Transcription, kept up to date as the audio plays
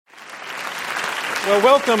Well,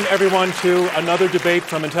 welcome, everyone, to another debate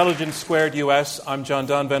from Intelligence Squared US. I'm John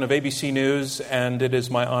Donvan of ABC News, and it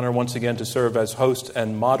is my honor once again to serve as host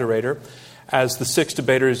and moderator. As the six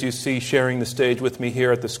debaters you see sharing the stage with me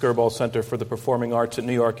here at the Skirball Center for the Performing Arts at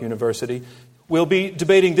New York University, we'll be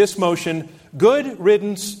debating this motion, good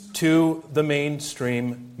riddance to the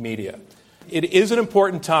mainstream media. It is an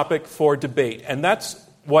important topic for debate, and that's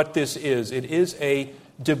what this is. It is a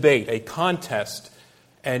debate, a contest.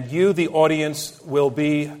 And you, the audience, will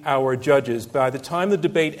be our judges. By the time the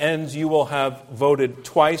debate ends, you will have voted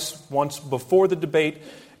twice, once before the debate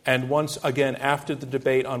and once again after the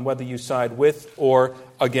debate on whether you side with or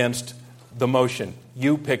against the motion.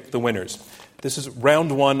 You pick the winners. This is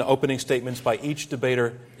round one, opening statements by each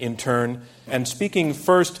debater in turn. And speaking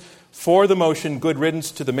first for the motion, good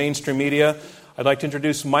riddance to the mainstream media, I'd like to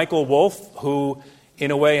introduce Michael Wolff, who in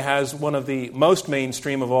a way has one of the most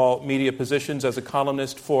mainstream of all media positions as a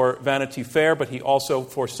columnist for Vanity Fair, but he also,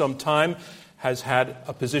 for some time, has had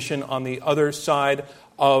a position on the other side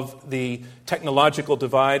of the technological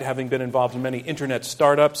divide, having been involved in many internet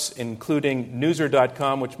startups, including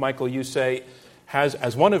Newser.com, which, Michael, you say has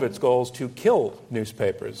as one of its goals to kill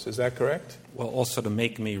newspapers. Is that correct? Well, also to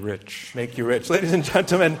make me rich. Make you rich. Ladies and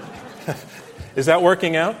gentlemen, is that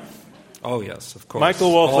working out? Oh, yes, of course. Michael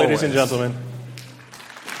Wolff, always. ladies and gentlemen.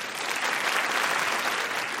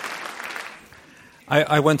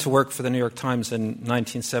 I went to work for the New York Times in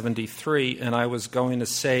 1973, and I was going to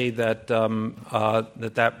say that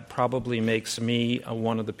that probably makes me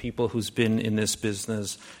one of the people who's been in this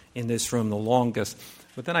business, in this room, the longest.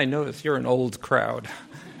 But then I noticed you're an old crowd.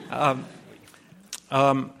 And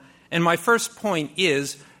my first point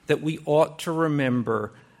is that we ought to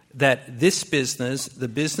remember that this business, the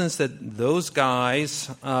business that those guys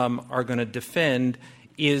are going to defend,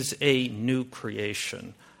 is a new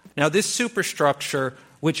creation. Now, this superstructure,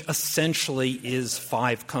 which essentially is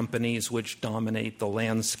five companies which dominate the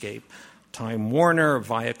landscape, Time Warner,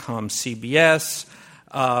 Viacom CBS,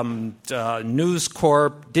 News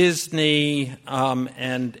Corp, Disney,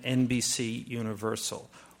 and NBC Universal.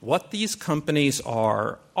 What these companies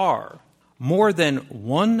are more than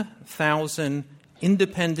 1,000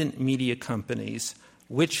 independent media companies,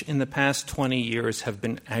 which in the past 20 years have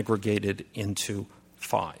been aggregated into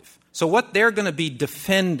five. So what they're going to be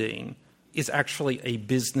defending is actually a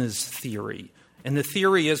business theory. And the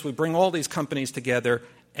theory is we bring all these companies together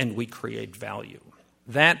and we create value.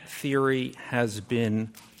 That theory has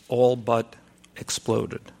been all but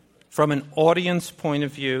exploded. From an audience point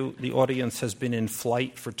of view, the audience has been in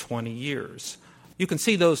flight for 20 years. You can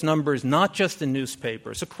see those numbers not just in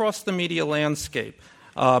newspapers, across the media landscape,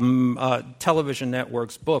 television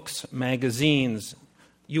networks, books, magazines.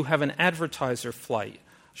 You have an advertiser flight.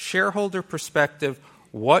 Shareholder perspective,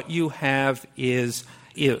 what you have is,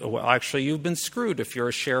 well, actually, you've been screwed if you're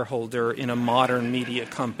a shareholder in a modern media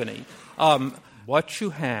company. What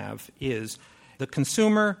you have is the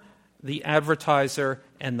consumer, the advertiser,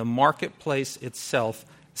 and the marketplace itself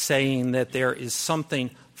saying that there is something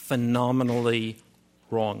phenomenally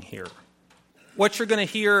wrong here. What you're going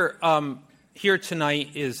to hear here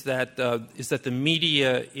tonight is that the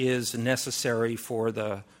media is necessary for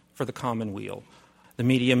the common weal. The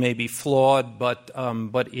media may be flawed, but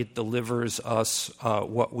it delivers us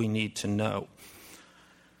what we need to know.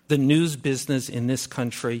 The news business in this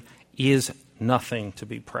country is nothing to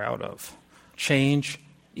be proud of. Change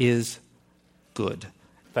is good.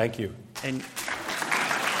 Thank you. And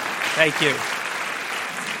thank you.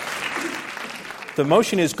 The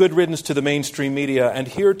motion is good riddance to the mainstream media, and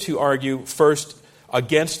here to argue first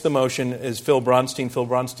against the motion is Phil Bronstein. Phil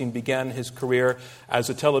Bronstein began his career as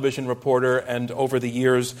a television reporter and over the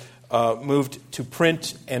years moved to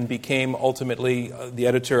print and became ultimately the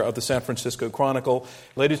editor of the San Francisco Chronicle.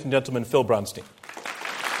 Ladies and gentlemen, Phil Bronstein.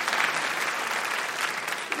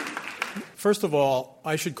 First of all,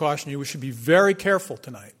 I should caution you, we should be very careful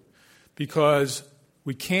tonight because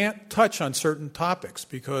we can't touch on certain topics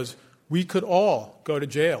because we could all go to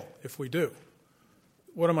jail if we do.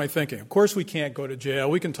 What am I thinking? Of course we can't go to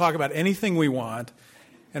jail. We can talk about anything we want.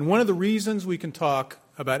 And one of the reasons we can talk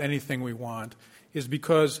about anything we want is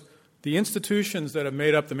because the institutions that have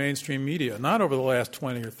made up the mainstream media, not over the last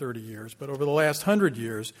 20 or 30 years, but over the last 100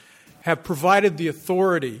 years, have provided the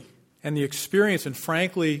authority and the experience and,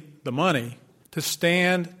 frankly, the money to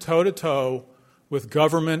stand toe-to-toe with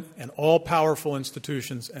government and all-powerful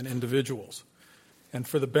institutions and individuals, and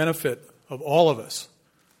for the benefit of all of us.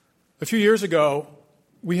 A few years ago,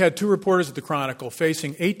 we had two reporters at the Chronicle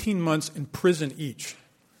facing 18 months in prison each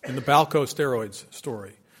in the Balco steroids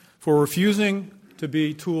story for refusing to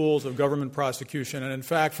be tools of government prosecution and, in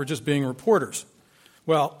fact, for just being reporters.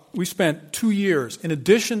 Well, we spent 2 years, in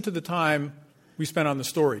addition to the time we spent on the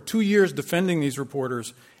story, 2 years defending these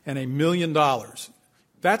reporters and $1 million.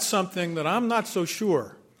 That's something that I'm not so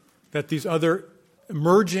sure that these other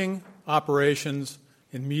emerging operations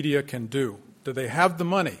in media can do. Do they have the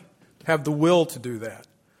money, have the will to do that?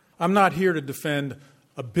 I'm not here to defend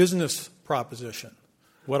a business proposition.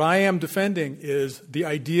 What I am defending is the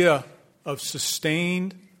idea of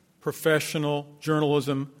sustained professional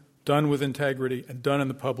journalism done with integrity and done in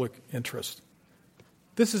the public interest.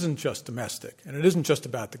 This isn't just domestic, and it isn't just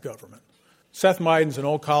about the government. Seth Meiden's an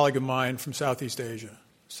old colleague of mine from Southeast Asia,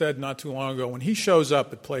 said not too long ago, when he shows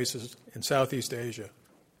up at places in Southeast Asia,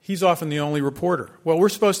 he's often the only reporter. Well, we're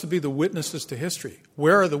supposed to be the witnesses to history.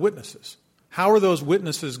 Where are the witnesses? How are those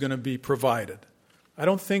witnesses going to be provided? I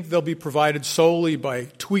don't think they'll be provided solely by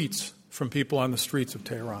tweets from people on the streets of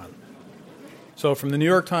Tehran. So from the New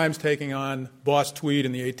York Times taking on Boss Tweed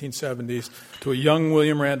in the 1870s to a young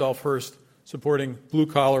William Randolph Hearst supporting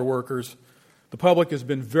blue-collar workers, the public has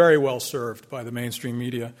been very well served by the mainstream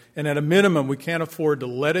media. And at a minimum, we can't afford to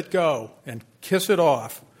let it go and kiss it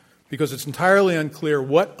off because it's entirely unclear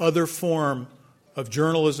what other form of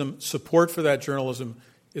journalism, support for that journalism,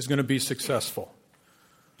 is going to be successful.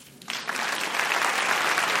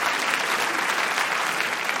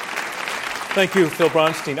 Thank you, Phil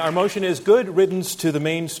Bronstein. Our motion is good riddance to the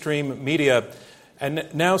mainstream media. And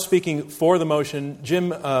now speaking for the motion, Jim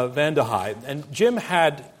Van de Heide. And Jim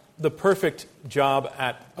had the perfect job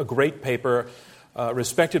at a great paper,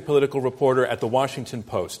 respected political reporter at the Washington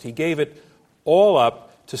Post. He gave it all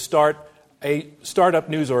up to start a startup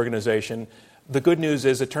news organization. The good news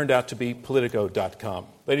is it turned out to be Politico.com.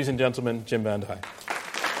 Ladies and gentlemen, Jim Van de Heide.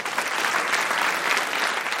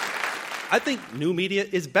 I think new media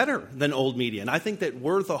is better than old media, and I think that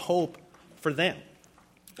we're the hope for them.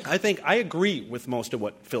 I agree with most of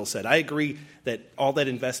what Phil said. I agree that all that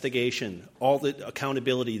investigation, all the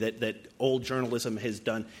accountability that old journalism has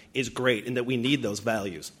done is great and that we need those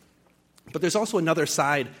values. But there's also another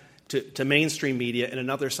side to mainstream media and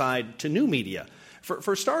another side to new media.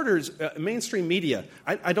 For starters, mainstream media,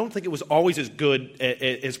 I don't think it was always as good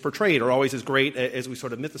as portrayed or always as great as we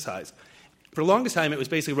sort of mythicize. For the longest time, it was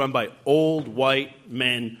basically run by old white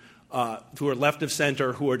men who are left of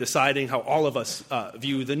center, who are deciding how all of us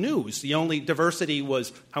view the news. The only diversity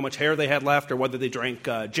was how much hair they had left or whether they drank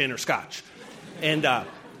gin or scotch. And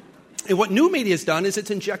what new media has done is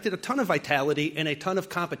it's injected a ton of vitality and a ton of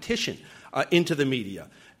competition into the media.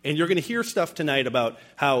 And you're going to hear stuff tonight about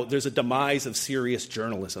how there's a demise of serious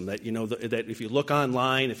journalism, that, you know, that if you look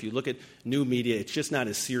online, if you look at new media, it's just not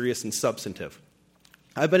as serious and substantive.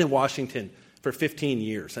 I've been in Washington for 15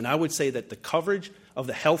 years, and I would say that the coverage of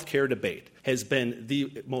the health care debate has been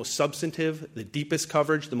the most substantive, the deepest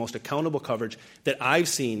coverage, the most accountable coverage that I've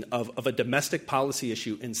seen of a domestic policy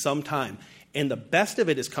issue in some time. And the best of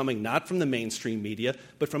it is coming not from the mainstream media,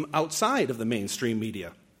 but from outside of the mainstream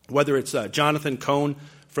media, whether it's Jonathan Cohn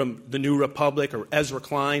from The New Republic or Ezra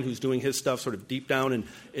Klein, who's doing his stuff sort of deep down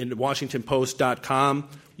in WashingtonPost.com.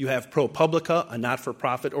 You have ProPublica, a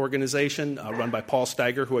not-for-profit organization run by Paul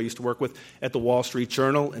Steiger, who I used to work with at the Wall Street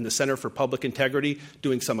Journal, and the Center for Public Integrity,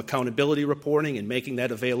 doing some accountability reporting and making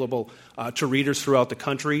that available to readers throughout the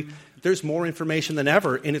country. There's more information than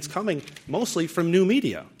ever, and it's coming mostly from new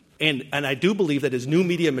media. And I do believe that as new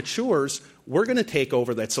media matures, we're going to take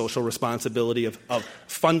over that social responsibility of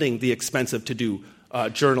funding the expensive-to-do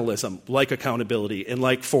journalism, like accountability and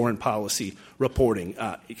like foreign policy reporting,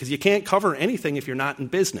 because you can't cover anything if you're not in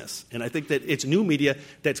business. And I think that it's new media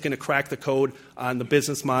that's going to crack the code on the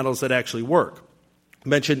business models that actually work. I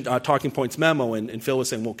mentioned Talking Points memo, and Phil was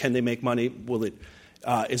saying, well, can they make money?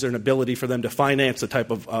 Is there an ability for them to finance the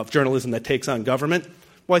type of journalism that takes on government?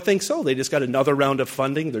 Well, I think so. They just got another round of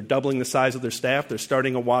funding. They're doubling the size of their staff. They're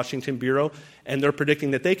starting a Washington bureau, and they're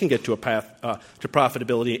predicting that they can get to a path to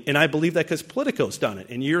profitability. And I believe that because Politico's done it.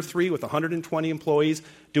 In year 3, with 120 employees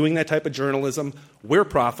doing that type of journalism, we're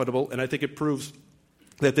profitable, and I think it proves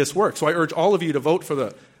that this works. So I urge all of you to vote for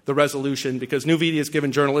the resolution, because new media has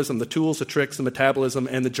given journalism the tools, the tricks, the metabolism,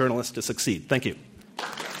 and the journalists to succeed. Thank you.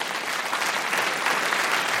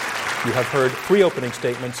 You have heard 3 opening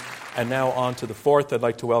statements. And now on to the 4th. I'd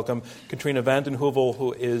like to welcome Katrina vanden Heuvel,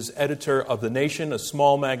 who is editor of The Nation, a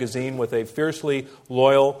small magazine with a fiercely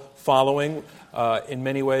loyal following, in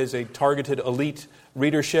many ways a targeted elite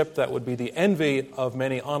readership that would be the envy of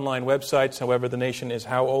many online websites. However, The Nation is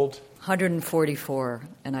how old? 144,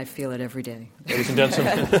 and I feel it every day. Ladies and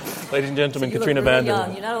gentlemen, So Katrina really vanden Heuvel.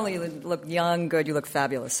 Heuvel. You not only look young, good, you look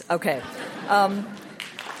fabulous. Okay.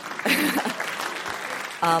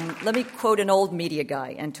 Let me quote an old media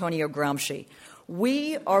guy, Antonio Gramsci.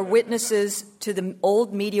 We are witnesses to the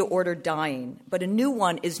old media order dying, but a new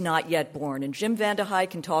one is not yet born. And Jim Vandehei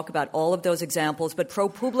can talk about all of those examples, but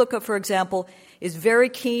ProPublica, for example, is very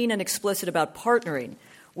keen and explicit about partnering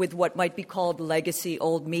with what might be called legacy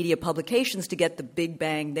old media publications to get the big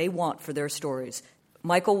bang they want for their stories.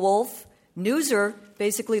 Michael Wolff, Newser,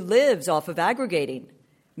 basically lives off of aggregating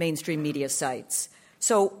mainstream media sites.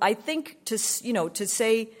 So I think to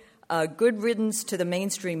say good riddance to the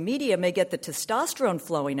mainstream media may get the testosterone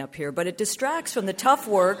flowing up here, but it distracts from the tough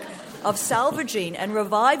work of salvaging and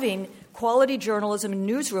reviving quality journalism in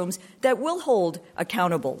newsrooms that will hold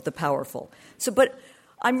accountable the powerful. But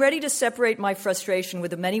I'm ready to separate my frustration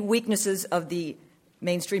with the many weaknesses of the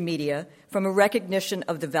mainstream media from a recognition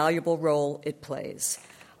of the valuable role it plays.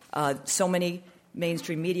 So many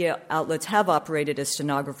mainstream media outlets have operated as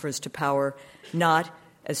stenographers to power, not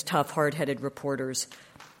as tough, hard-headed reporters.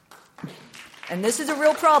 And this is a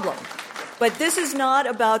real problem. But this is not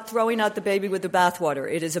about throwing out the baby with the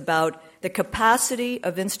bathwater. It is about the capacity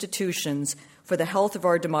of institutions for the health of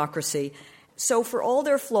our democracy. So for all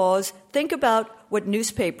their flaws, think about what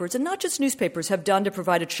newspapers, and not just newspapers, have done to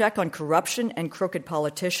provide a check on corruption and crooked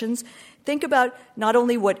politicians. Think about not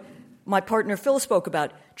only what my partner Phil spoke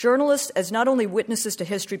about, journalists as not only witnesses to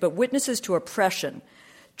history, but witnesses to oppression.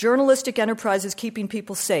 Journalistic enterprises keeping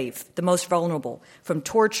people safe, the most vulnerable, from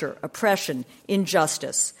torture, oppression,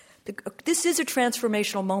 injustice. This is a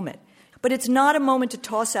transformational moment, but it's not a moment to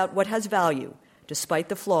toss out what has value, despite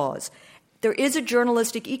the flaws. There is a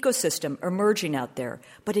journalistic ecosystem emerging out there,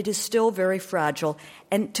 but it is still very fragile.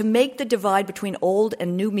 And to make the divide between old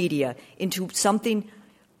and new media into something,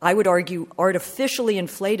 I would argue, artificially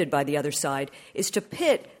inflated by the other side, is to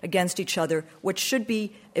pit against each other what should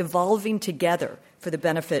be evolving together for the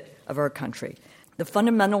benefit of our country. The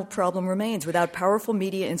fundamental problem remains. Without powerful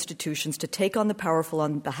media institutions to take on the powerful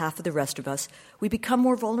on behalf of the rest of us, we become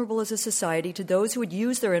more vulnerable as a society to those who would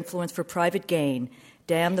use their influence for private gain.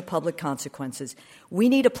 Damn the public consequences. We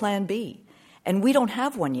need a plan B, and we don't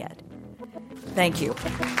have one yet. Thank you.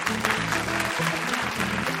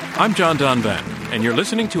 I'm John Donvan, and you're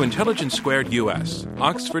listening to Intelligence Squared U.S.,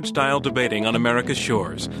 Oxford-style debating on America's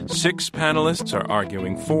shores. 6 panelists are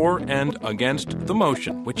arguing for and against the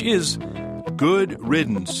motion, which is good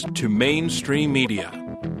riddance to mainstream media.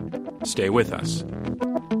 Stay with us.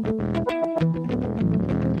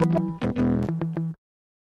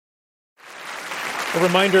 A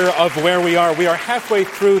reminder of where we are. We are halfway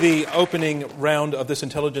through the opening round of this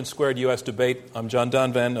Intelligence Squared U.S. debate. I'm John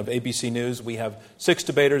Donvan of ABC News. We have 6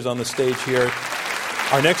 debaters on the stage here.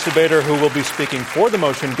 Our next debater, who will be speaking for the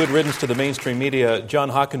motion, good riddance to the mainstream media, John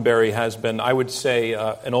Hockenberry, has been, I would say,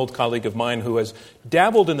 an old colleague of mine who has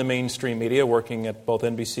dabbled in the mainstream media, working at both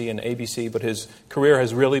NBC and ABC, but his career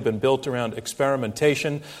has really been built around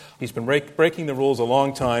experimentation. He's been breaking the rules a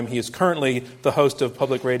long time. He is currently the host of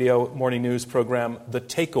public radio morning news program The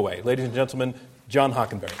Takeaway. Ladies and gentlemen, John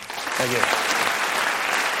Hockenberry. Thank you.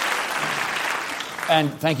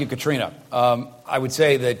 And thank you, Katrina. I would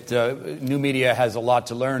say that new media has a lot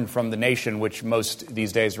to learn from The Nation, which most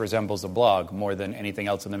these days resembles a blog more than anything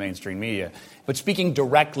else in the mainstream media. But speaking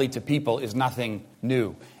directly to people is nothing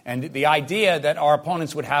new. And the idea that our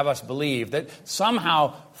opponents would have us believe that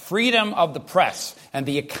somehow freedom of the press and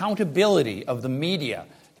the accountability of the media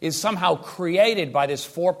is somehow created by this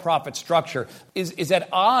for-profit structure is at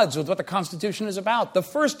odds with what the Constitution is about. The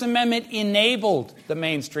First Amendment enabled the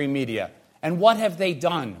mainstream media. And what have they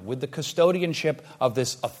done with the custodianship of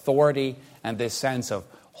this authority and this sense of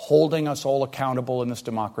holding us all accountable in this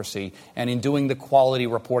democracy and in doing the quality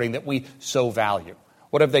reporting that we so value?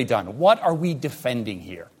 What have they done? What are we defending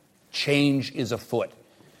here? Change is afoot.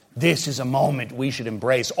 This is a moment we should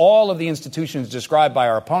embrace. All of the institutions described by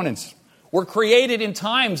our opponents were created in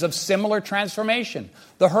times of similar transformation.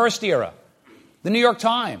 The Hearst era, the New York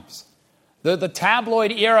Times, the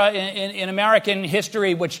tabloid era in American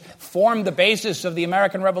history, which formed the basis of the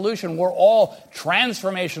American Revolution, were all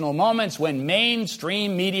transformational moments when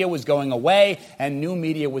mainstream media was going away and new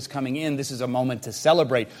media was coming in. This is a moment to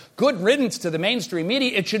celebrate. Good riddance to the mainstream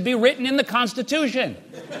media. It should be written in the Constitution.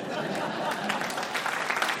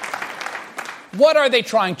 What are they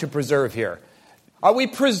trying to preserve here? Are we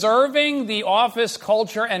preserving the office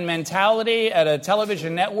culture and mentality at a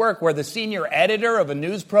television network where the senior editor of a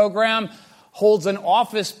news program holds an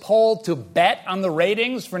office poll to bet on the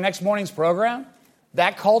ratings for next morning's program?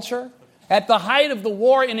 That culture? At the height of the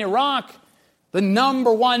war in Iraq, the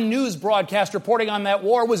number one news broadcast reporting on that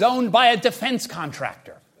war was owned by a defense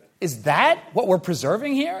contractor. Is that what we're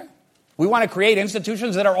preserving here? We want to create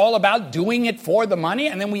institutions that are all about doing it for the money,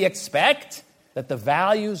 and then we expect that the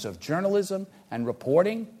values of journalism and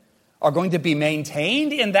reporting are going to be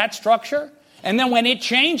maintained in that structure. And then when it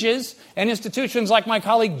changes, and institutions like my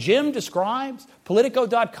colleague Jim describes,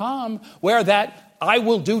 Politico.com, where that I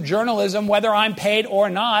will do journalism whether I'm paid or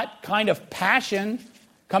not kind of passion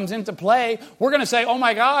comes into play, we're going to say, oh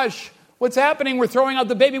my gosh, what's happening? We're throwing out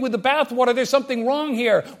the baby with the bathwater. There's something wrong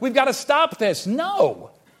here. We've got to stop this.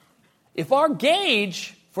 No. If our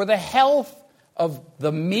gauge for the health of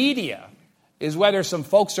the media is whether some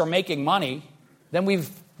folks are making money, then we've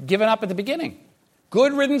given up at the beginning.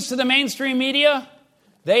 Good riddance to the mainstream media.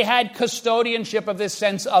 They had custodianship of this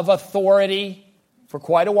sense of authority for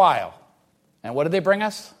quite a while. And what did they bring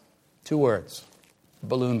us? 2 words.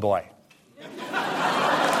 Balloon boy.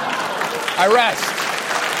 I rest.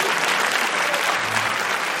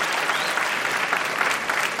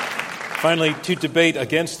 Finally, to debate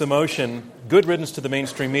against the motion, good riddance to the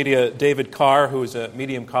mainstream media, David Carr, who is a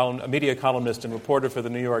media columnist and reporter for the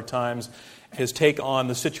New York Times, his take on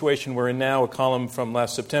the situation we're in now, a column from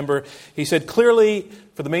last September. He said, clearly,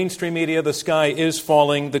 for the mainstream media, the sky is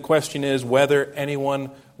falling. The question is whether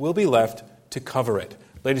anyone will be left to cover it.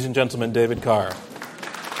 Ladies and gentlemen, David Carr.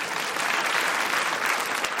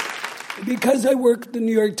 Because I work at the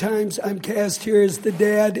New York Times, I'm cast here as the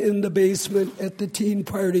dad in the basement at the teen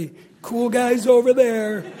party. Cool guys over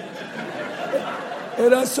there.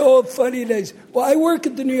 And us old funny days. Well, I work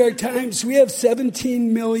at the New York Times. We have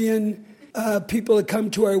 17 million people that come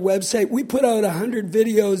to our website. We put out 100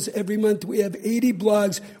 videos every month. We have 80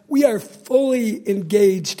 blogs. We are fully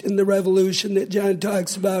engaged in the revolution that John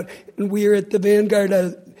talks about. And we are at the vanguard,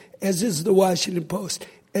 as is the Washington Post,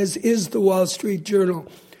 as is the Wall Street Journal.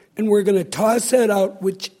 And we're going to toss that out,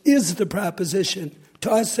 which is the proposition.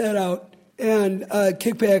 Toss that out and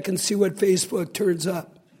kick back and see what Facebook turns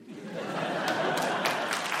up.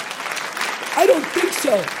 I don't think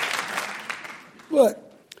so. Look,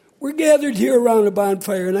 we're gathered here around a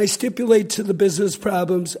bonfire, and I stipulate to the business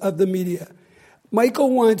problems of the media. Michael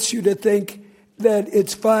wants you to think that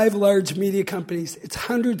it's 5 large media companies. It's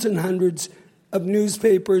hundreds and hundreds of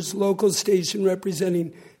newspapers, local station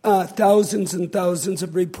representing thousands and thousands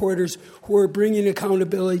of reporters who are bringing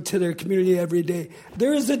accountability to their community every day.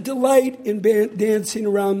 There is a delight in dancing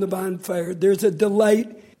around the bonfire. There's a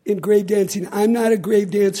delight in grave dancing. I'm not a grave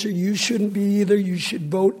dancer. You shouldn't be either. You should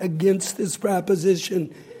vote against this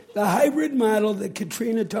proposition. The hybrid model that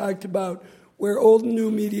Katrina talked about, where old and new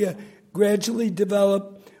media gradually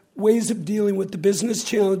develop ways of dealing with the business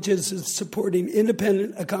challenges of supporting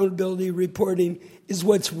independent accountability reporting, is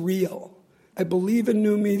what's real. I believe in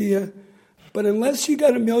new media, but unless you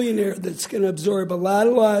got a millionaire that's going to absorb a lot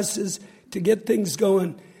of losses to get things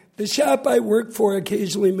going, the shop I work for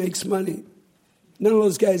occasionally makes money. None of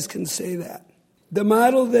those guys can say that. The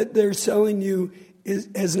model that they're selling you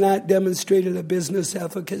has not demonstrated a business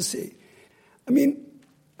efficacy. I mean,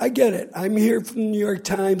 I get it. I'm here from the New York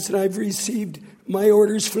Times, and I've received my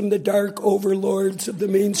orders from the dark overlords of the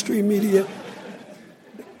mainstream media.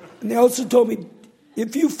 And they also told me,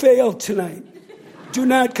 if you fail tonight, do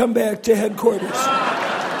not come back to headquarters.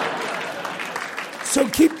 So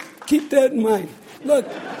keep that in mind. Look,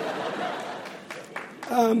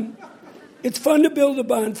 it's fun to build a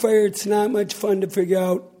bonfire. It's not much fun to figure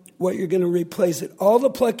out what you're going to replace it. All the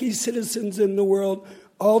plucky citizens in the world,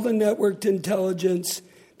 all the networked intelligence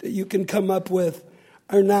that you can come up with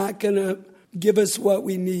are not going to give us what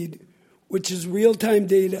we need, which is real-time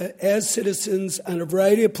data as citizens on a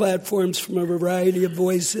variety of platforms from a variety of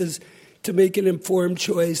voices to make an informed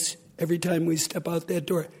choice every time we step out that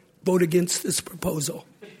door. Vote against this proposal.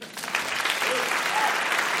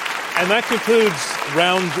 And that concludes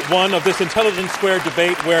round 1 of this Intelligence Squared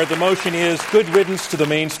debate, where the motion is good riddance to the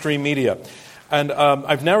mainstream media. And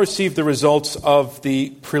I've now received the results of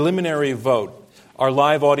the preliminary vote. Our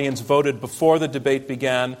live audience voted before the debate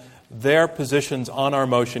began their positions on our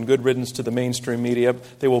motion, good riddance to the mainstream media.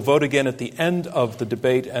 They will vote again at the end of the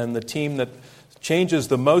debate, and the team that changes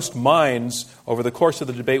the most minds over the course of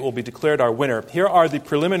the debate will be declared our winner. Here are the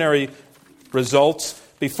preliminary results.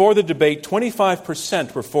 Before the debate,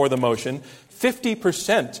 25% were for the motion,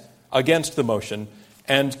 50% against the motion,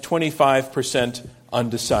 and 25%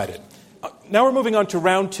 undecided. Now we're moving on to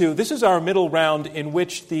round 2. This is our middle round in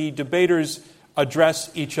which the debaters address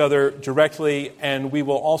each other directly, and we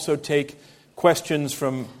will also take questions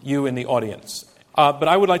from you in the audience. But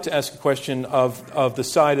I would like to ask a question of the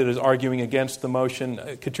side that is arguing against the motion.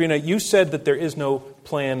 Katrina, you said that there is no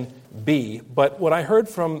plan B, but what I heard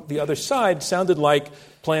from the other side sounded like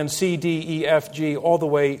plan C, D, E, F, G, all the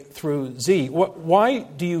way through Z. Why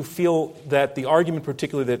do you feel that the argument,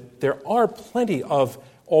 particularly that there are plenty of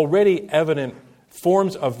already evident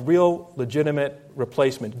forms of real, legitimate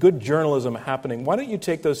replacement, good journalism happening. Why don't you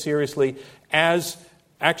take those seriously as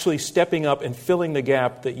actually stepping up and filling the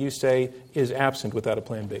gap that you say is absent without a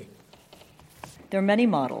plan B? There are many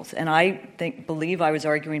models, and I believe I was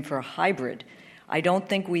arguing for a hybrid. I don't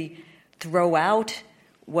think we throw out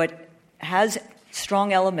what has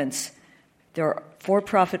strong elements. Their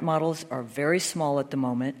for-profit models are very small at the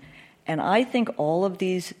moment, and I think all of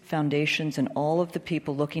these foundations and all of the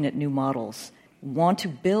people looking at new models want to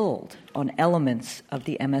build on elements of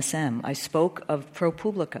the MSM. I spoke of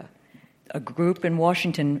ProPublica, a group in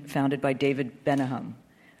Washington founded by David Benahum.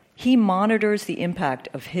 He monitors the impact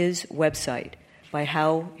of his website by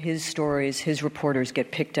how his stories, his reporters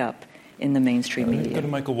get picked up in the mainstream media. Go to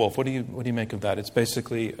Michael Wolff. What do you make of that? It's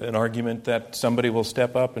basically an argument that somebody will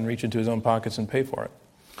step up and reach into his own pockets and pay for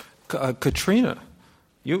it. Katrina,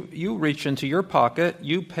 you reach into your pocket.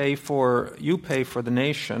 You pay for the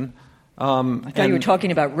nation. I thought you were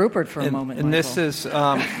talking about Rupert for a moment. And Michael. this is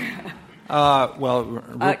Rupert.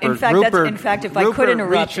 In fact, if I could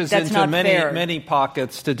interrupt, reaches that's into not many fair. many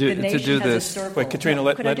pockets to do this. Wait, Katrina,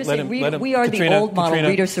 let him. We are the old model,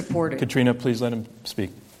 reader supported. Katrina, please let him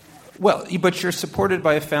speak. Well, but you're supported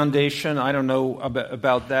by a foundation. I don't know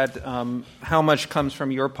about that, how much comes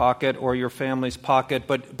from your pocket or your family's pocket,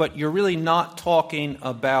 but you're really not talking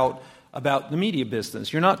about the media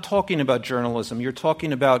business. You're not talking about journalism. You're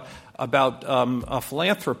talking about a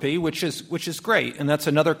philanthropy, which is great, and that's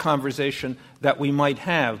another conversation that we might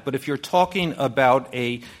have. But if you're talking about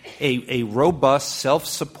a robust,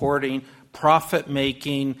 self-supporting,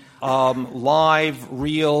 profit-making, live,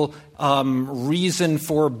 real, reason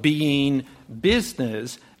for being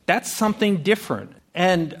business, that's something different.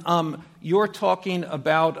 And you're talking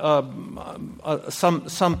about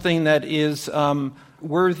something that is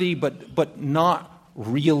worthy, but not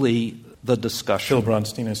really the discussion. Phil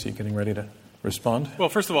Bronstein, I see you getting ready to respond. Well,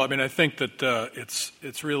 first of all, I think that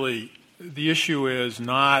it's really the issue is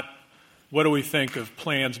not what do we think of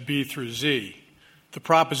plans B through Z. The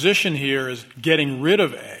proposition here is getting rid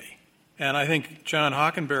of A. And I think John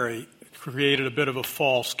Hockenberry created a bit of a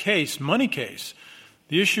false case, money case.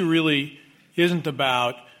 The issue really isn't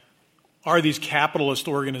about are these capitalist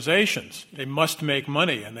organizations. They must make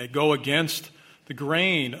money, and they go against the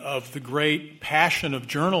grain of the great passion of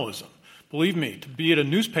journalism. Believe me, to be at a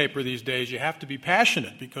newspaper these days, you have to be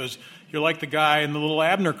passionate because you're like the guy in the little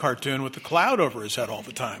Abner cartoon with the cloud over his head all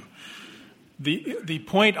the time. The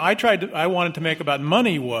point I wanted to make about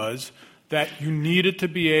money was that you needed to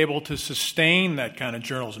be able to sustain that kind of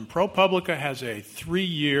journalism. ProPublica has a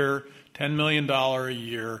 3-year, $10 million a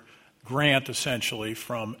year grant, essentially,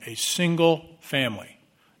 from a single family.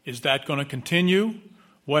 Is that going to continue?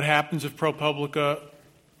 What happens if ProPublica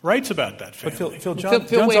writes about that family? But Phil,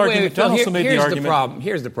 John's argument, John also made the argument.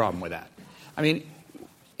 Here's the problem with that. I mean,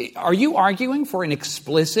 are you arguing for an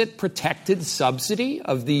explicit protected subsidy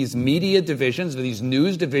of these media divisions, of these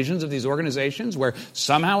news divisions of these organizations, where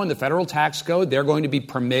somehow in the federal tax code they're going to be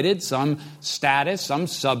permitted some status, some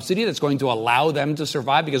subsidy that's going to allow them to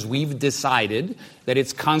survive because we've decided that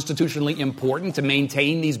it's constitutionally important to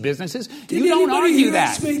maintain these businesses? You don't argue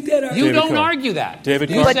that. You don't argue that.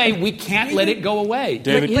 You say we can't let it go away.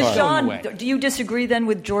 But John, do you disagree then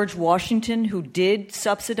with George Washington, who did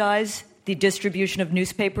subsidize the distribution of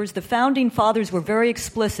newspapers? The founding fathers were very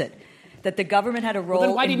explicit that the government had a role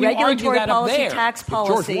in regulatory policy, tax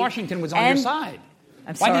policy. George Washington was on your side.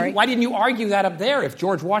 I'm sorry? Why didn't you argue that up there if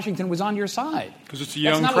George Washington was on your side? Because it's a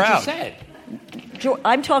young crowd. That's not what you said.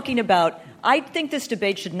 I'm talking about, I think this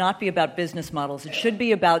debate should not be about business models. It should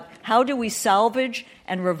be about how do we salvage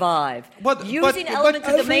and revive. Using elements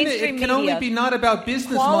of the mainstream media. It can only be not about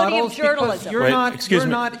business models because you're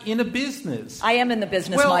not in a business. I am in the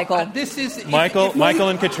business, Michael. This is Michael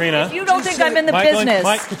and Katrina. If you don't think I'm in the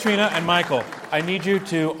business. Katrina and Michael, I need you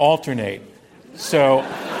to alternate. So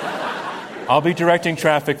I'll be directing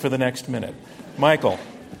traffic for the next minute. Michael.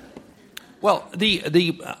 Well,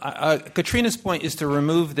 Katrina's point is to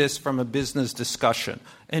remove this from a business discussion.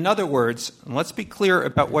 In other words, and let's be clear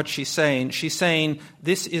about what she's saying. She's saying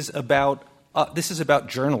this is about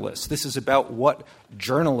journalists. This is about what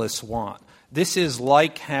journalists want. This is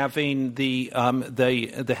like having the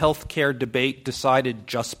healthcare debate decided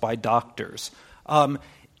just by doctors.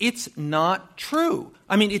 It's not true.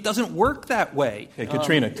 I mean, it doesn't work that way. Hey,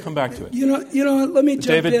 Katrina, come back to it. You know, let me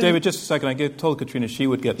jump in. David, just a second. I told Katrina she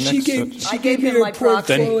would get next. She gave me her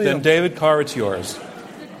portfolio. Then David Carr, it's yours.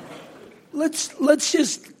 Let's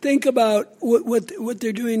just think about what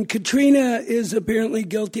they're doing. Katrina is apparently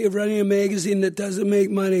guilty of running a magazine that doesn't make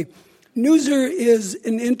money. Newser is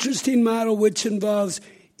an interesting model which involves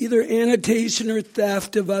either annotation or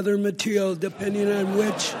theft of other material, depending on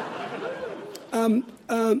which.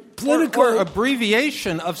 Political or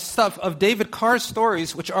abbreviation of stuff of David Carr's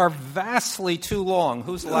stories, which are vastly too long.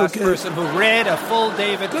 Who's the last person who read a full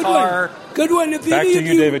David Carr? Good one. If Back any to of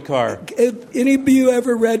you, David Carr. If any of you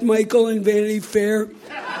ever read Michael and Vanity Fair?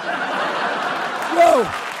 Whoa!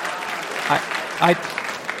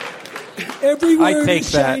 Every word take is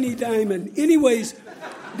shiny diamond. Anyways,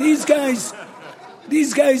 these guys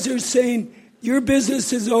are saying your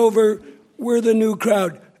business is over. We're the new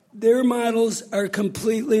crowd. Their models are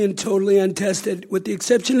completely and totally untested. With the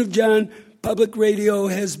exception of John, public radio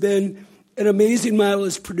has been an amazing model.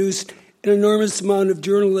 It's produced an enormous amount of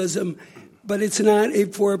journalism, but it's not a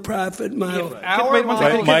for-profit model.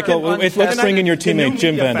 Michael, let's bring in your teammate,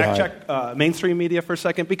 Jim Vandehei. Fact check mainstream media for a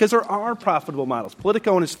second, because there are profitable models.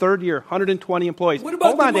 Politico in its third year, 120 employees. What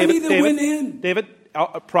about the money that went in? David,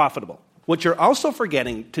 profitable. What you're also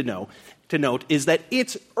forgetting to note is that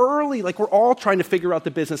it's early. Like, we're all trying to figure out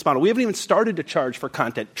the business model. We haven't even started to charge for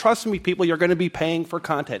content. Trust me, people, you're going to be paying for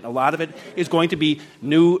content. A lot of it is going to be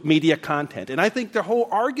new media content. And I think the whole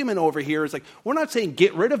argument over here is like, we're not saying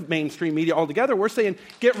get rid of mainstream media altogether. We're saying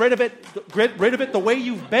get rid of it the way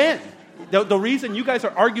you've been. The reason you guys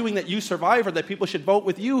are arguing that you survive or that people should vote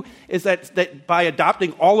with you is that by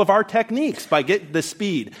adopting all of our techniques, by getting the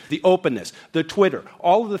speed, the openness, the Twitter,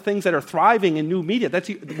 all of the things that are thriving in new media,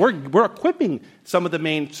 we're equipping some of the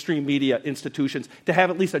mainstream media institutions to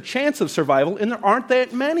have at least a chance of survival, and there aren't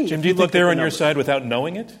that many. Jim, do you think they're on your side without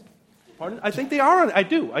knowing it? Pardon? I think they are. I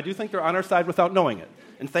do think they're on our side without knowing it.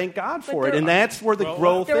 And thank God for it. And that's where the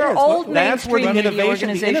growth is. That's where the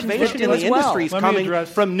innovation in the industry is coming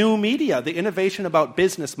from new media, the innovation about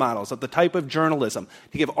business models, of the type of journalism,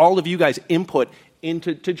 to give all of you guys input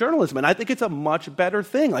into journalism. And I think it's a much better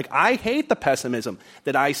thing. Like, I hate the pessimism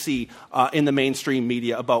that I see in the mainstream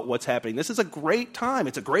media about what's happening. This is a great time.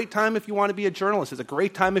 It's a great time if you want to be a journalist. It's a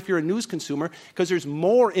great time if you're a news consumer, because there's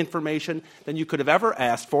more information than you could have ever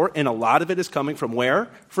asked for, and a lot of it is coming from where?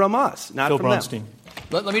 From us, not Phil from Bronstein. them.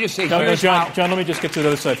 Let me just say, John, let me just get to the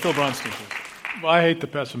other side. Phil Bronstein, please. Well, I hate the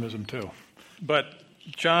pessimism, too. But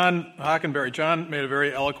John Hockenberry made a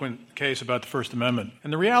very eloquent case about the First Amendment.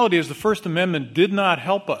 And the reality is the First Amendment did not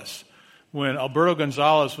help us when Alberto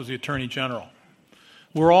Gonzales was the Attorney General.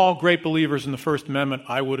 We're all great believers in the First Amendment,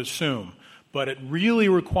 I would assume. But it really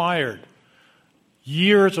required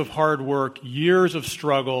years of hard work, years of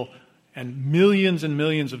struggle, and millions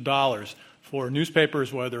of dollars for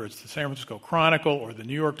newspapers, whether it's the San Francisco Chronicle or the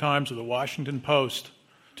New York Times or the Washington Post,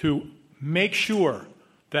 to make sure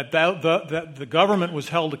that the government was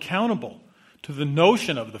held accountable to the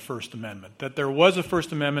notion of the First Amendment, that there was a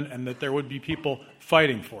First Amendment and that there would be people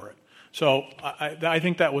fighting for it. So I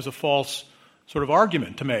think that was a false sort of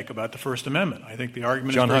argument to make about the First Amendment. I think the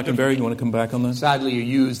argument John is very Hockenberry, different. you want to come back on that? Sadly, you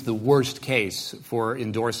used the worst case for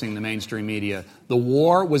endorsing the mainstream media. The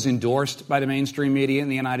war was endorsed by the mainstream media in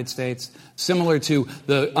the United States, similar to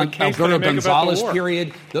the Alberto Gonzales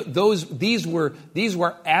period. These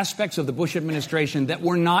were aspects of the Bush administration that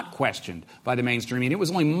were not questioned by the mainstream media. It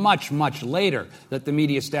was only much later that the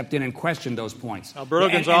media stepped in and questioned those points. Alberto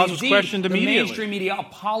Gonzales was questioned immediately. The mainstream media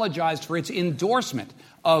apologized for its endorsement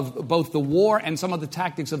of both the war and some of the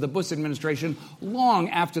tactics of the Bush administration long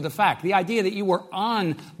after the fact. The idea that you were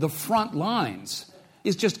on the front lines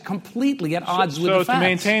is just completely at odds with the facts. So to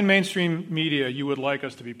maintain mainstream media, you would like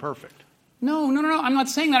us to be perfect? No. I'm not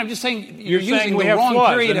saying that. I'm just saying you're saying using we the have wrong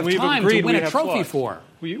flaws, period and of time to win a trophy flaws. for.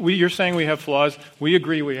 You're saying we have flaws. We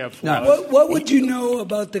agree we have flaws. No. What would you know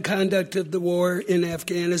about the conduct of the war in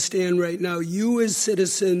Afghanistan right now? You as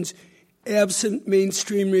citizens, absent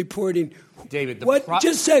mainstream reporting. David, what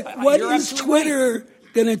is Twitter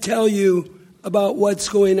going to tell you about what's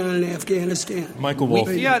going on in Afghanistan? Michael Wolff.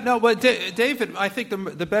 But David, I think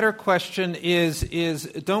the better question is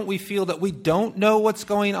don't we feel that we don't know what's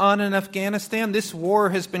going on in Afghanistan? This war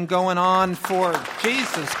has been going on for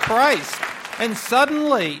Jesus Christ. And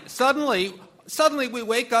suddenly we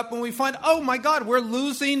wake up and we find, oh my God, we're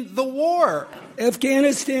losing the war.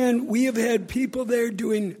 Afghanistan, we have had people there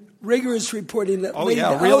doing rigorous reporting that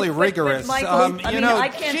really rigorous. But Michael, I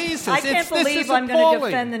can't believe I'm going to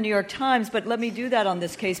defend the New York Times, but let me do that on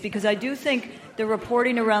this case, because I do think the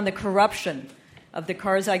reporting around the corruption of the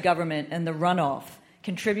Karzai government and the runoff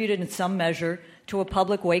contributed in some measure to a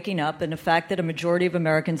public waking up and the fact that a majority of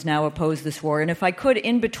Americans now oppose this war. And if I could,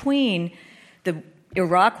 in between the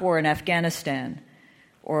Iraq war and Afghanistan,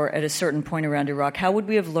 or at a certain point around Iraq, how would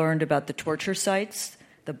we have learned about the torture sites,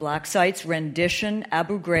 the black sites, rendition,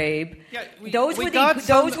 Abu Ghraib? Those were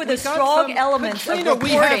the strong elements of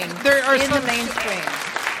reporting in the mainstream.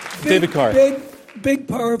 David Carr. big,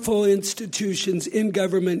 powerful institutions in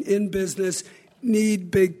government, in business,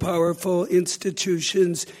 need big, powerful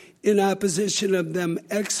institutions in opposition of them.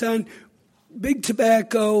 Exxon, big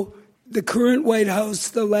tobacco, the current White House,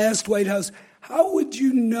 the last White House. How would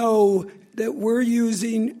you know that we're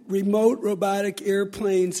using remote robotic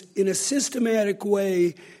airplanes in a systematic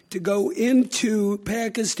way to go into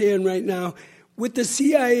Pakistan right now with the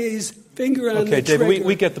CIA's finger on the trigger? Okay, David,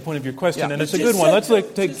 we get the point of your question, and it's a good one. Let's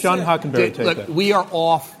take John Hockenberry. Look, we are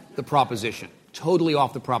off the proposition, totally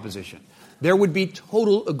off the proposition. There would be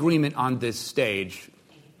total agreement on this stage,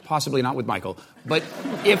 possibly not with Michael, but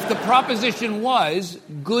if the proposition was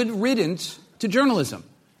good riddance to journalism.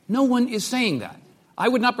 No one is saying that. I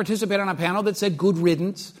would not participate on a panel that said good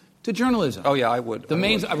riddance to journalism. Oh, yeah, I would.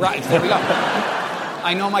 Right, there we go.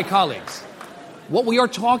 I know my colleagues. What we are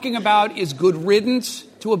talking about is good riddance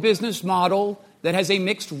to a business model that has a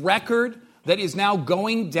mixed record, that is now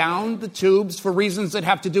going down the tubes for reasons that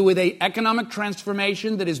have to do with an economic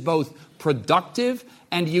transformation that is both productive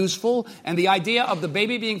and useful, and the idea of the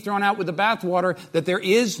baby being thrown out with the bathwater, that there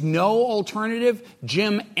is no alternative.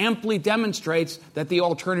 Jim amply demonstrates that the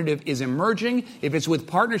alternative is emerging. If it's with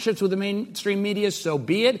partnerships with the mainstream media, so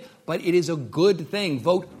be it, but it is a good thing.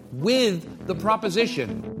 Vote with the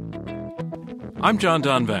proposition. I'm John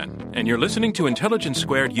Donvan, and you're listening to Intelligence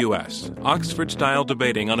Squared U.S., Oxford-style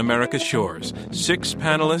debating on America's shores. 6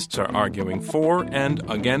 panelists are arguing for and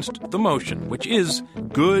against the motion, which is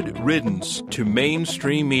good riddance to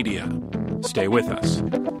mainstream media. Stay with us.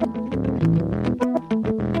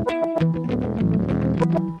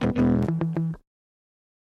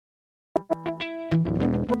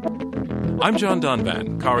 I'm John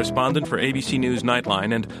Donvan, correspondent for ABC News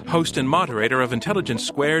Nightline and host and moderator of Intelligence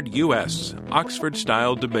Squared U.S.,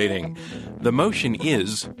 Oxford-style debating. The motion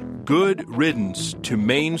is good riddance to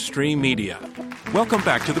mainstream media. Welcome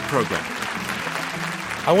back to the program.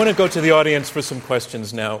 I want to go to the audience for some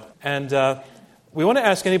questions now. And we want to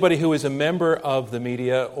ask anybody who is a member of the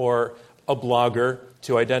media or a blogger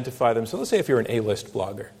to identify them. So let's say if you're an A-list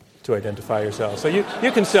blogger, to identify yourself. So you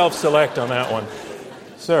can self-select on that one.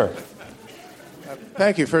 Sir.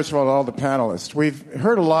 Thank you, first of all the panelists. We've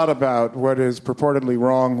heard a lot about what is purportedly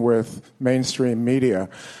wrong with mainstream media.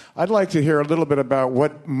 I'd like to hear a little bit about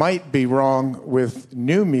what might be wrong with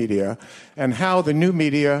new media and how the new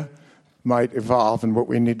media might evolve and what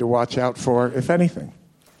we need to watch out for, if anything.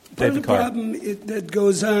 Part of the problem that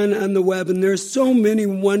goes on the web, and there's so many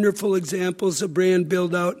wonderful examples of brand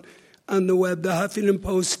build-out on the web. The Huffington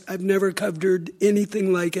Post, I've never covered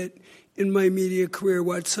anything like it in my media career,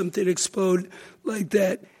 watch something explode like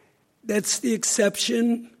that. That's the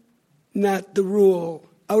exception, not the rule.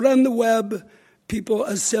 Out on the web, people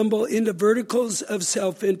assemble into verticals of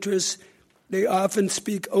self-interest. They often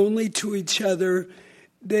speak only to each other.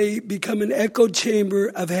 They become an echo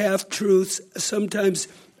chamber of half-truths, sometimes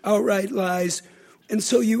outright lies. And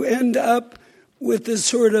so you end up with this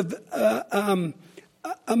sort of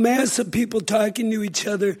a mass of people talking to each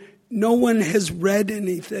other. No one has read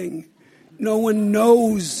anything. No one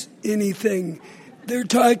knows anything. They're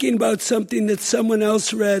talking about something that someone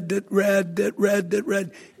else read.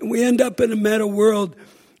 And we end up in a meta world,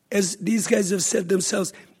 as these guys have said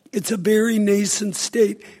themselves. It's a very nascent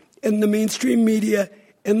state. And the mainstream media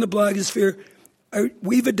and the blogosphere,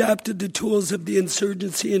 we've adopted the tools of the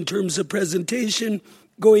insurgency in terms of presentation,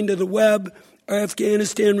 going to the web. Our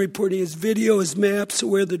Afghanistan reporting is video, is maps of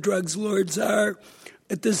where the drugs lords are.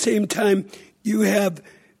 At the same time, you have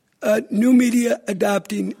new media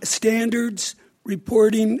adopting standards,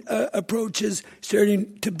 reporting approaches,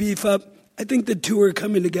 starting to beef up. I think the two are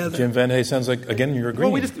coming together. Jim Van Hey, sounds like, again, you're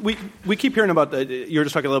agreeing. Well, we keep hearing about you're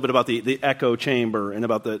just talking a little bit about the echo chamber and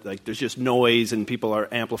about there's just noise and people are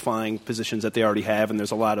amplifying positions that they already have, and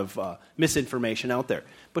there's a lot of misinformation out there.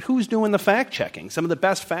 But who's doing the fact-checking? Some of the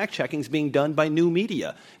best fact-checking is being done by new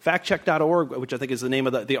media. Factcheck.org, which I think is the name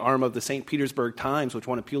of the arm of the St. Petersburg Times, which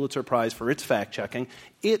won a Pulitzer Prize for its fact-checking,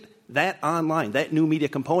 that online, that new media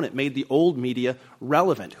component made the old media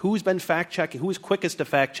relevant. Who's been fact-checking? Who's quickest to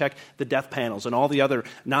fact-check the death panels and all the other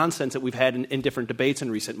nonsense that we've had in different debates in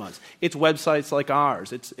recent months? It's websites like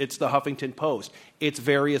ours. It's the Huffington Post. It's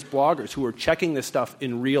various bloggers who are checking this stuff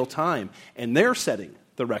in real time, and they're setting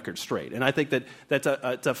the record straight. And I think that's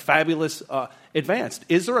a fabulous advance.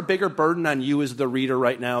 Is there a bigger burden on you as the reader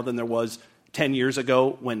right now than there was 10 years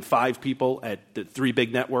ago when 5 people at the 3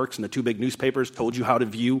 big networks and the 2 big newspapers told you how to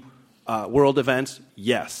view world events?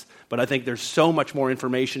 Yes. But I think there's so much more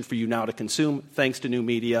information for you now to consume thanks to new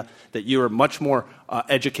media that you're a much more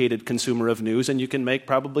educated consumer of news, and you can make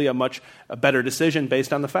probably a much better decision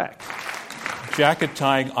based on the facts. Jacket,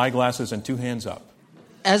 tie, eyeglasses, and 2 hands up.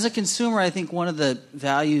 As a consumer, I think one of the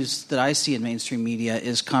values that I see in mainstream media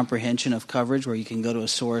is comprehension of coverage, where you can go to a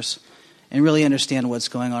source and really understand what's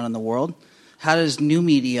going on in the world. How does new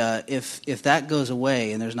media, if that goes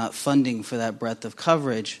away and there's not funding for that breadth of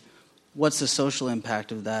coverage, what's the social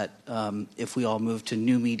impact of that if we all move to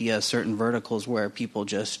new media, certain verticals where people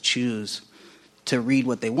just choose to read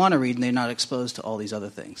what they want to read and they're not exposed to all these other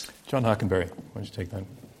things? John Hockenberry, why don't you take that?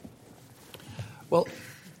 Well,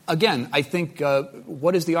 again, I think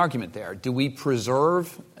what is the argument there? Do we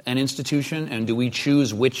preserve an institution, and do we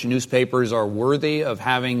choose which newspapers are worthy of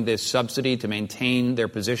having this subsidy to maintain their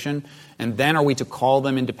position? And then are we to call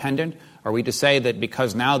them independent? Are we to say that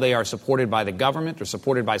because now they are supported by the government or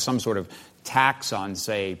supported by some sort of tax on,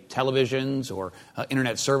 say, televisions or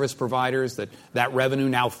internet service providers, that revenue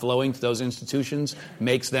now flowing to those institutions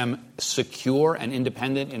makes them secure and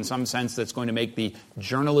independent in some sense that's going to make the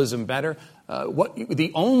journalism better? But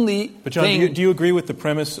John, do you agree with the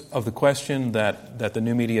premise of the question that the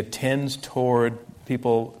new media tends toward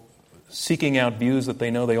people seeking out views that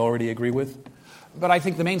they know they already agree with? But I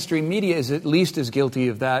think the mainstream media is at least as guilty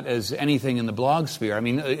of that as anything in the blog sphere. I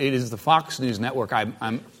mean, it is the Fox News network,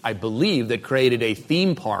 I believe, that created a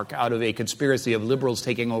theme park out of a conspiracy of liberals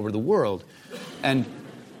taking over the world. And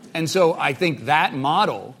so I think that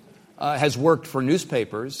model has worked for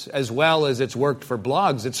newspapers as well as it's worked for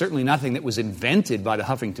blogs. It's certainly nothing that was invented by the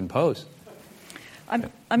Huffington Post.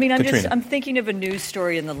 I'm thinking of a news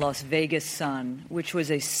story in the Las Vegas Sun, which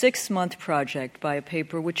was a 6-month project by a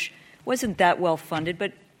paper which wasn't that well funded,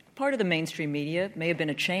 but part of the mainstream media, may have been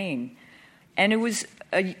a chain. And it was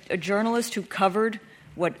a journalist who covered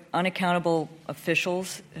what unaccountable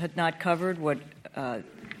officials had not covered, what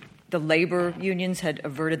the labor unions had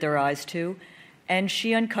averted their eyes to. And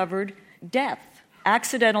she uncovered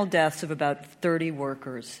accidental deaths of about 30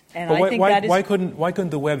 workers. And but why couldn't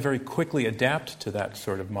the web very quickly adapt to that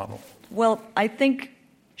sort of model? Well, I think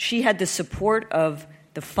she had the support of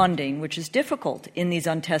the funding, which is difficult in these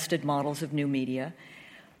untested models of new media.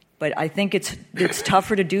 But I think it's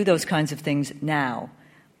tougher to do those kinds of things now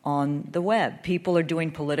on the web. People are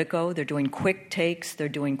doing Politico, they're doing quick takes, they're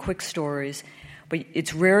doing quick stories. But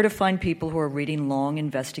it's rare to find people who are reading long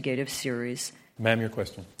investigative series. Ma'am, your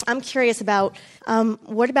question. I'm curious about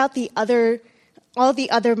what about all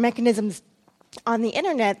the other mechanisms on the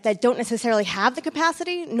internet that don't necessarily have the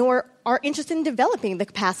capacity nor are interested in developing the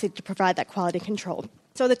capacity to provide that quality control.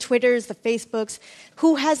 So the Twitters, the Facebooks,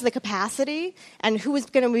 who has the capacity and who is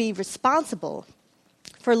going to be responsible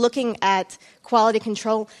for looking at quality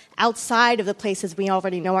control outside of the places we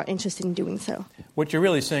already know are interested in doing so? What you're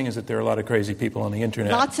really saying is that there are a lot of crazy people on the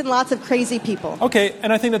internet. Lots and lots of crazy people. Okay,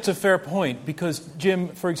 and I think that's a fair point because, Jim,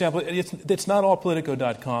 for example, it's not all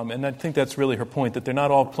Politico.com, and I think that's really her point, that they're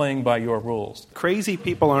not all playing by your rules. Crazy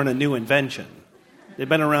people aren't a new invention. They've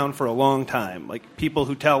been around for a long time. Like, people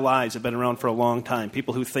who tell lies have been around for a long time.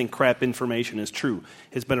 People who think crap information is true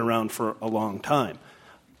has been around for a long time.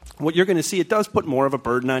 What you're going to see, it does put more of a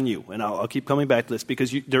burden on you. And I'll keep coming back to this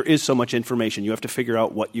because there is so much information. You have to figure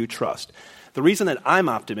out what you trust. The reason that I'm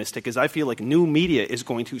optimistic is I feel like new media is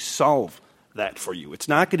going to solve that for you. It's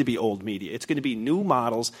not going to be old media. It's going to be new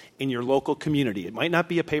models in your local community. It might not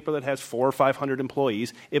be a paper that has 400 or 500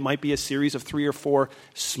 employees. It might be a series of 3 or 4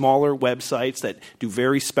 smaller websites that do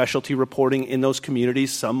very specialty reporting in those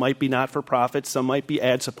communities. Some might be not-for-profit. Some might be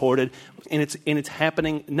ad-supported. And it's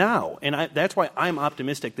happening now. And that's why I'm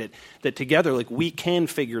optimistic that together, like, we can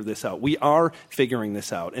figure this out. We are figuring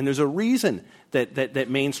this out. And there's a reason that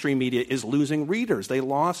mainstream media is losing readers. They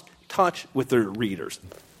lost touch with their readers.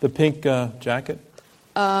 The pink jacket?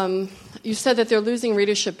 You said that they're losing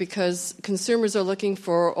readership because consumers are looking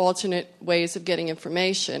for alternate ways of getting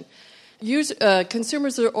information.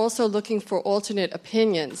 Consumers are also looking for alternate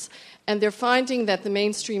opinions, and they're finding that the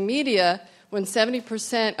mainstream media, when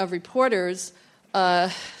 70% of reporters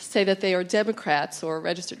say that they are Democrats or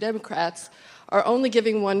registered Democrats, are only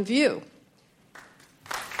giving one view.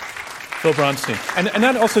 Phil Bronstein. And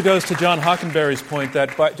that also goes to John Hockenberry's point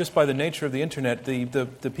that just by the nature of the Internet,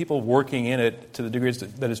 the people working in it to the degrees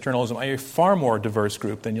that is journalism are a far more diverse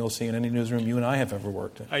group than you'll see in any newsroom you and I have ever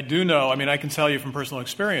worked in. I do know. I can tell you from personal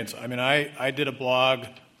experience. I did a blog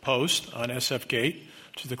post on SFGate,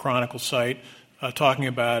 which is the Chronicle site, talking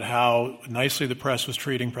about how nicely the press was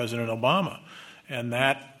treating President Obama. And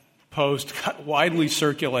that post got widely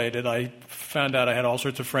circulated. I found out I had all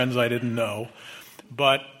sorts of friends I didn't know.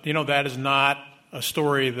 But, that is not a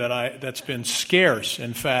story that's been scarce.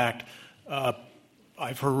 In fact,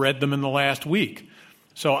 I've read them in the last week.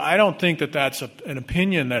 So I don't think that's an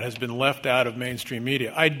opinion that has been left out of mainstream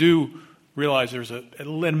media. I do realize there's a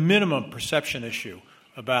minimum perception issue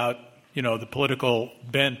about the political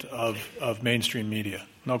bent of mainstream media.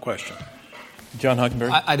 No question. John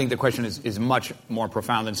Hockenberry? I think the question is much more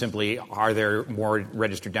profound than simply are there more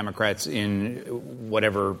registered Democrats in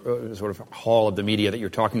whatever sort of hall of the media that you're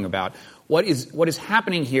talking about. What is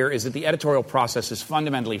happening here is that the editorial process is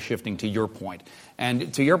fundamentally shifting, to your point.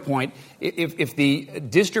 And to your point, if the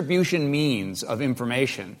distribution means of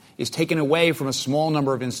information is taken away from a small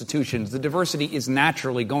number of institutions, the diversity is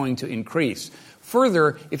naturally going to increase.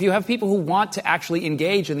 Further, if you have people who want to actually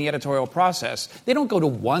engage in the editorial process, they don't go to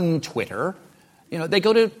one Twitter. They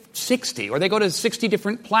go to 60, or they go to 60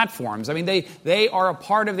 different platforms. I mean, they are a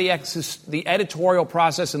part of the editorial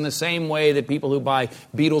process in the same way that people who buy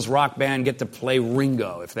Beatles rock band get to play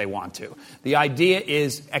Ringo if they want to. The idea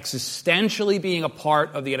is existentially being a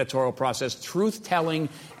part of the editorial process. Truth-telling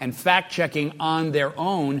and fact-checking on their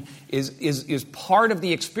own is part of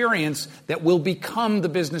the experience that will become the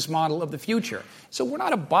business model of the future. So we're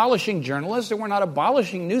not abolishing journalists and we're not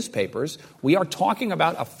abolishing newspapers. We are talking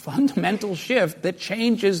about a fundamental shift that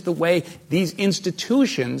changes the way these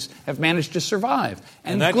institutions have managed to survive.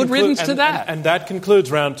 And good riddance to that. And that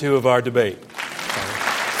concludes round 2 of our debate.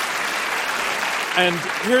 And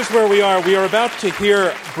here's where we are. We are about to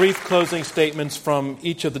hear brief closing statements from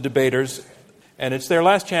each of the debaters. And it's their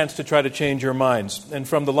last chance to try to change your minds. And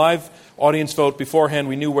from the live audience vote beforehand,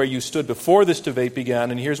 we knew where you stood before this debate began,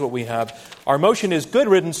 and here's what we have. Our motion is good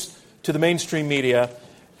riddance to the mainstream media.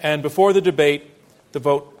 And before the debate, the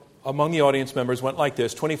vote among the audience members went like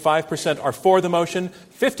this. 25% are for the motion,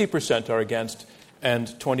 50% are against, and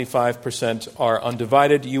 25% are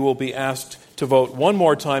undivided. You will be asked to vote one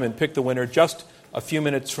more time and pick the winner just a few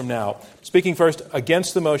minutes from now. Speaking first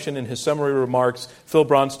against the motion in his summary remarks, Phil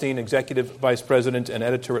Bronstein, Executive Vice President and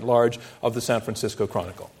Editor-at-Large of the San Francisco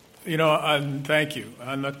Chronicle. Thank you.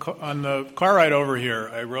 On the car ride over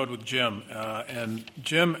here, I rode with Jim, and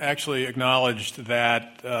Jim actually acknowledged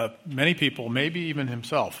that many people, maybe even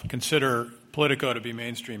himself, consider Politico to be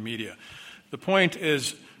mainstream media. The point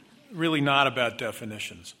is really not about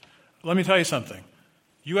definitions. Let me tell you something.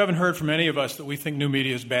 You haven't heard from any of us that we think new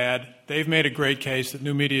media is bad. They've made a great case that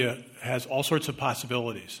new media has all sorts of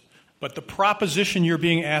possibilities. But the proposition you're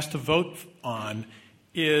being asked to vote on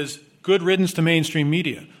is good riddance to mainstream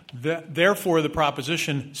media. Therefore, the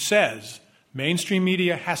proposition says mainstream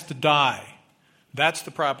media has to die. That's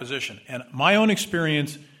the proposition. And my own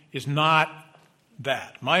experience is not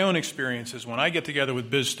that. My own experience is when I get together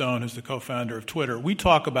with Biz Stone, who's the co-founder of Twitter, we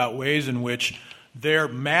talk about ways in which their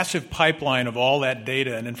massive pipeline of all that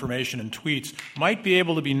data and information and tweets might be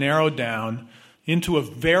able to be narrowed down into a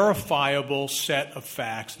verifiable set of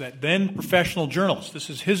facts that then professional journalists, this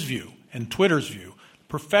is his view and Twitter's view,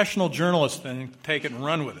 professional journalists then take it and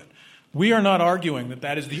run with it. We are not arguing that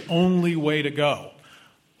that is the only way to go.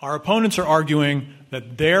 Our opponents are arguing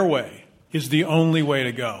that their way is the only way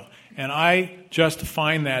to go. And I just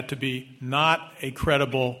find that to be not a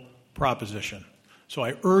credible proposition. So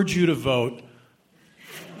I urge you to vote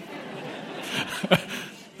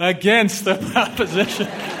against the proposition.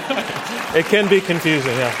 It can be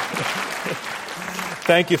confusing, yeah.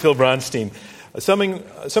 Thank you, Phil Bronstein.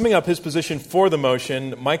 Summing up his position for the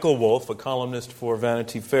motion, Michael Wolff, a columnist for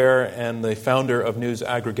Vanity Fair and the founder of news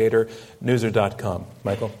aggregator Newser.com.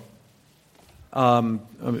 Michael?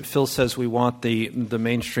 Phil says we want the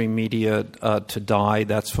mainstream media to die.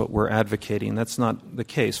 That's what we're advocating. That's not the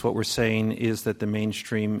case. What we're saying is that the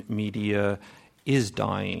mainstream media is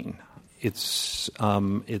dying. It's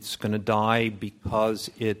going to die because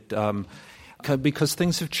because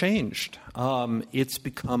things have changed. It's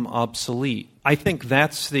become obsolete. I think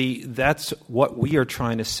that's what we are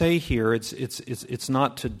trying to say here. It's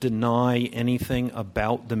not to deny anything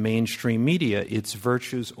about the mainstream media, its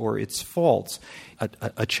virtues or its faults.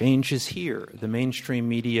 A change is here. The mainstream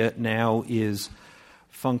media now is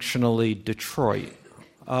functionally Detroit.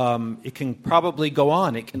 It can probably go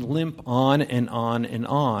on. It can limp on and on and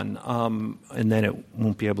on, and then it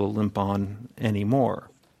won't be able to limp on anymore.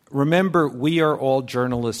 Remember, we are all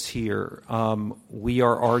journalists here. We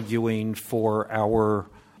are arguing for our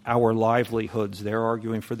livelihoods. They're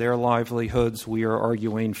arguing for their livelihoods. We are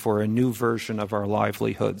arguing for a new version of our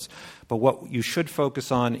livelihoods. But what you should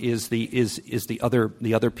focus on is the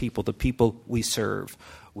other people, the people we serve.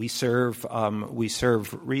 We serve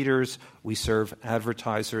readers, we serve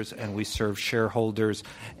advertisers, and we serve shareholders.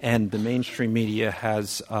 And the mainstream media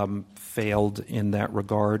has failed in that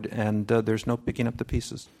regard, and there's no picking up the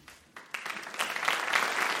pieces.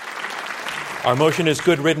 Our motion is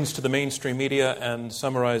good riddance to the mainstream media, and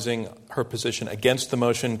summarizing her position against the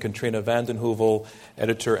motion, Katrina vanden Heuvel,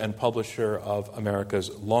 editor and publisher of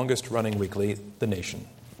America's longest-running weekly, The Nation.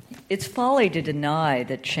 It's folly to deny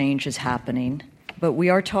that change is happening, but we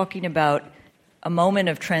are talking about a moment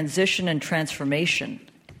of transition and transformation.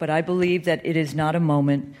 But I believe that it is not a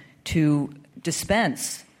moment to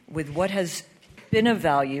dispense with what has been of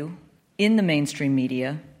value in the mainstream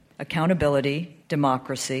media: accountability,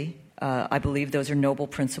 democracy. I believe those are noble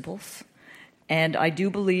principles. And I do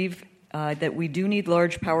believe that we do need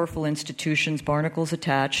large, powerful institutions, barnacles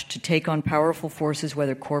attached, to take on powerful forces,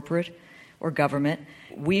 whether corporate or government.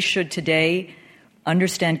 We should today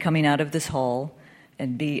understand, coming out of this hall,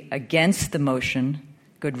 and be against the motion,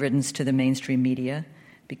 good riddance to the mainstream media,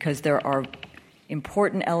 because there are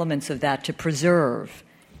important elements of that to preserve.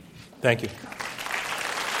 Thank you.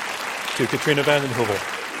 To Katrina vanden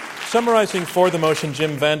Heuvel. Summarizing for the motion,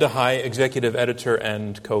 Jim Vandehei, executive editor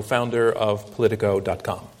and co-founder of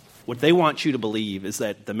Politico.com. What they want you to believe is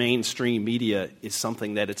that the mainstream media is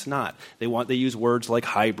something that it's not. They use words like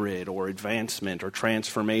hybrid or advancement or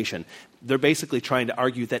transformation. They're basically trying to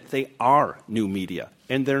argue that they are new media,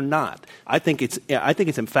 and they're not. I think it's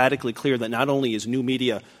emphatically clear that not only is new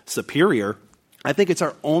media superior, I think it's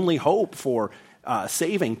our only hope for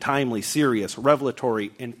saving timely, serious,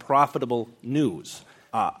 revelatory, and profitable news.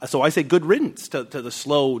 So I say good riddance to the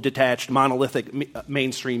slow, detached, monolithic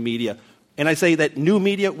mainstream media. And I say that new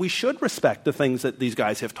media, we should respect the things that these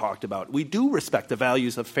guys have talked about. We do respect the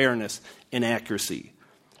values of fairness and accuracy.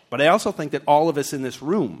 But I also think that all of us in this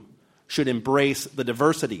room should embrace the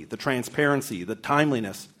diversity, the transparency, the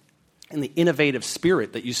timeliness, and the innovative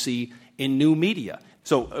spirit that you see in new media.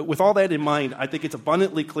 So with all that in mind, I think it's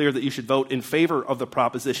abundantly clear that you should vote in favor of the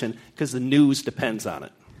proposition because the news depends on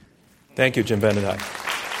it. Thank you, Jim Vandehei.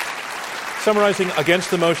 Summarizing against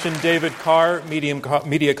the motion, David Carr,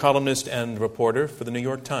 media columnist and reporter for the New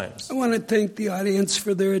York Times. I want to thank the audience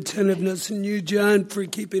for their attentiveness, and you, John, for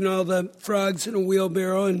keeping all the frogs in a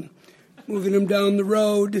wheelbarrow and moving them down the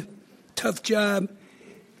road. Tough job.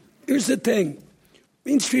 Here's the thing.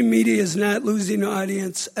 Mainstream media is not losing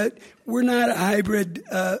audience. We're not a hybrid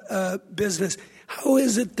business. How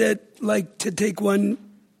is it that, like, to take one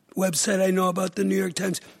website I know about, the New York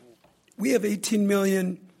Times, we have 18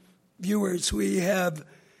 million viewers. We have,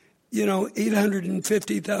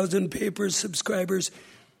 850,000 paper subscribers.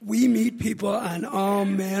 We meet people on all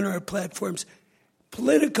manner of platforms.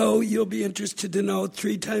 Politico, you'll be interested to know,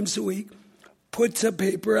 3 times a week, puts a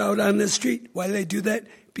paper out on the street. Why do they do that?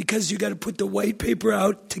 Because you got to put the white paper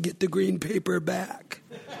out to get the green paper back.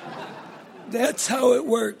 That's how it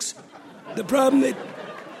works. The problem that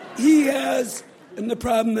he has and the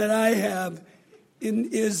problem that I have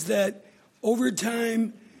is that over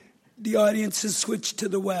time, the audience has switched to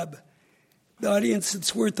the web. The audience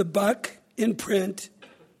that's worth $1 in print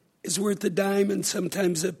is worth $0.10 and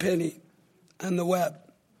sometimes a penny on the web.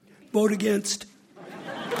 Vote against.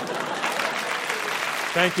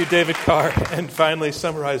 Thank you, David Carr. And finally,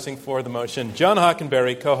 summarizing for the motion, John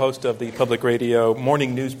Hockenberry, co-host of the public radio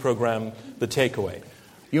morning news program, The Takeaway.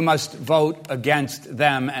 You must vote against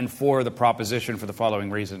them and for the proposition for the following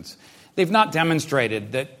reasons. They've not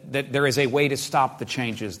demonstrated that there is a way to stop the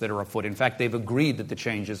changes that are afoot. In fact, they've agreed that the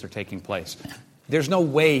changes are taking place. There's no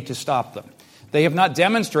way to stop them. They have not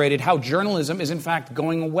demonstrated how journalism is, in fact,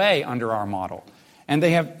 going away under our model. And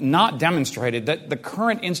they have not demonstrated that the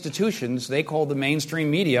current institutions they call the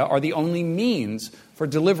mainstream media are the only means for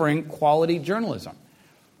delivering quality journalism.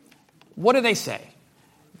 What do they say?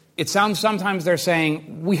 It sounds sometimes they're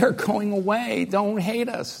saying, we are going away, don't hate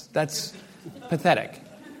us. That's pathetic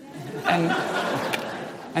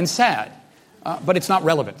and sad, but it's not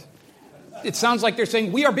relevant. It sounds like they're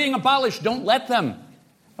saying, we are being abolished, don't let them.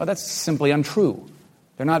 Well, that's simply untrue.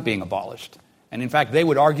 They're not being abolished. And in fact, they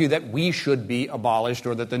would argue that we should be abolished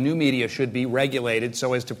or that the new media should be regulated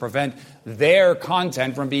so as to prevent their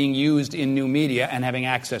content from being used in new media and having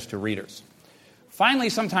access to readers. Finally,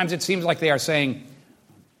 sometimes it seems like they are saying,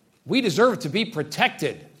 we deserve to be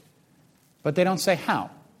protected, but they don't say how.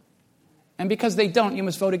 And because they don't, you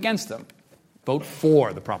must vote against them. Vote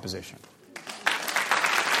for the proposition.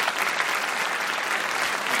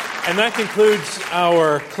 And that concludes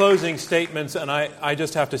our closing statements. And I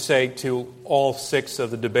just have to say to all 6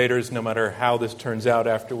 of the debaters, no matter how this turns out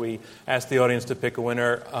after we ask the audience to pick a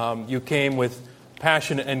winner, you came with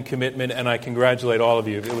passion and commitment, and I congratulate all of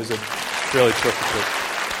you. It was a really terrific week.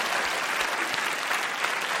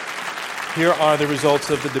 Here are the results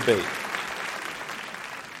of the debate.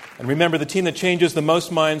 And remember, the team that changes the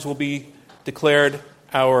most minds will be declared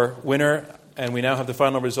our winner. And we now have the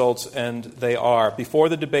final results, and they are. Before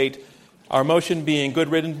the debate, our motion being good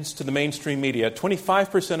riddance to the mainstream media,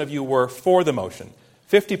 25% of you were for the motion,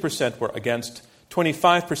 50% were against,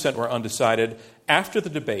 25% were undecided. After the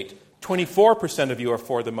debate, 24% of you are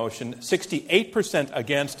for the motion, 68%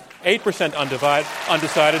 against, 8%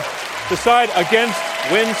 undecided. The side against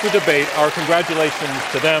wins the debate. Our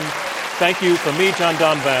congratulations to them. Thank you from me, John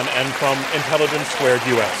Donvan, and from Intelligence Squared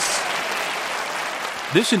US.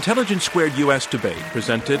 This Intelligence Squared U.S. debate,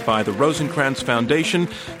 presented by the Rosencrantz Foundation,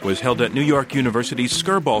 was held at New York University's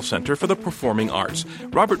Skirball Center for the Performing Arts.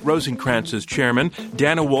 Robert Rosencrantz is chairman.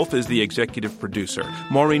 Dana Wolf is the executive producer.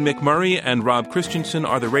 Maureen McMurray and Rob Christensen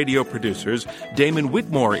are the radio producers. Damon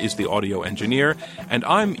Whitmore is the audio engineer. And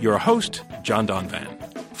I'm your host, John Donvan.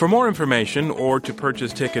 For more information or to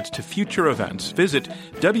purchase tickets to future events, visit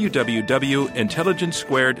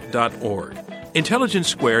www.intelligencesquared.org. Intelligence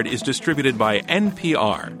Squared is distributed by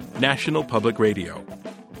NPR, National Public Radio.